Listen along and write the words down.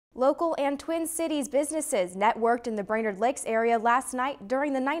Local and Twin Cities businesses networked in the Brainerd Lakes area last night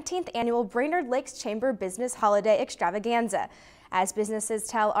during the 19th annual Brainerd Lakes Chamber Business Holiday Extravaganza. As businesses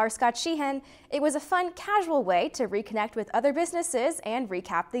tell our Scott Sheehan, it was a fun, casual way to reconnect with other businesses and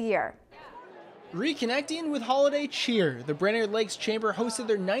recap the year. Reconnecting with holiday cheer, the Brainerd Lakes Chamber hosted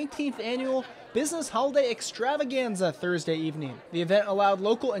their 19th annual Business Holiday Extravaganza Thursday evening. The event allowed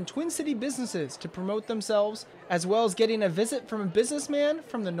local and Twin City businesses to promote themselves, as well as getting a visit from a businessman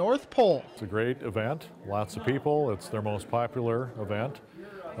from the North Pole. It's a great event, lots of people. It's their most popular event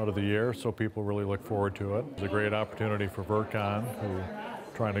out of the year, so people really look forward to it. It's a great opportunity for VerCon, who are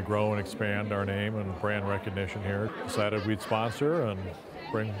trying to grow and expand our name and brand recognition here. Decided we'd sponsor and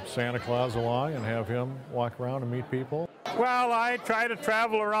bring Santa Claus along and have him walk around and meet people. Well, I try to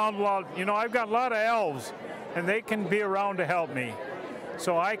travel around. Well, you know, I've got a lot of elves, and they can be around to help me.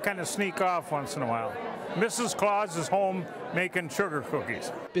 So I kind of sneak off once in a while. Mrs. Claus is home making sugar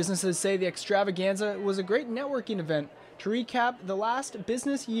cookies. Businesses say the extravaganza was a great networking event to recap the last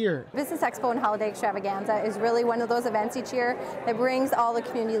business year. Business Expo and Holiday Extravaganza is really one of those events each year that brings all the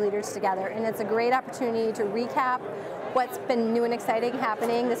community leaders together, and it's a great opportunity to recap what's been new and exciting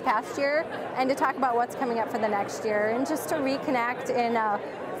happening this past year and to talk about what's coming up for the next year and just to reconnect in a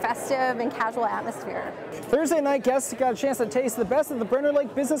festive and casual atmosphere. Thursday night, guests got a chance to taste the best that the Brainerd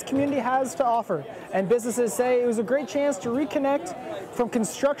Lake business community has to offer, and businesses say it was a great chance to reconnect from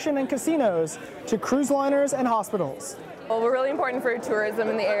construction and casinos to cruise liners and hospitals. Well, we're really important for tourism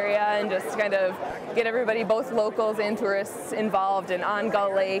in the area and just kind of get everybody, both locals and tourists, involved in on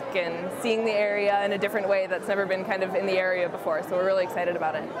Gull Lake and seeing the area in a different way that's never been kind of in the area before. So we're really excited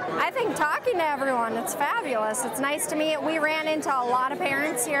about it. I think talking to everyone, it's fabulous. It's nice to meet. We ran into a lot of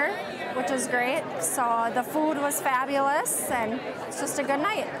parents here, which is great. So the food was fabulous and it's just a good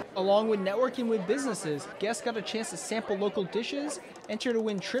night. Along with networking with businesses, guests got a chance to sample local dishes, enter to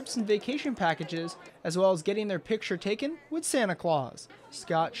win trips and vacation packages, as well as getting their picture taken with Santa Claus.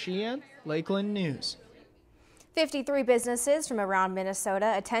 Scott Sheehan, Lakeland News. 53 businesses from around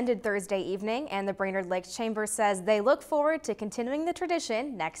Minnesota attended Thursday evening, and the Brainerd Lakes Chamber says they look forward to continuing the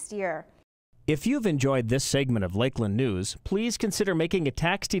tradition next year. If you've enjoyed this segment of Lakeland News, please consider making a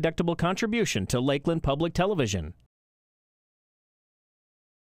tax-deductible contribution to Lakeland Public Television.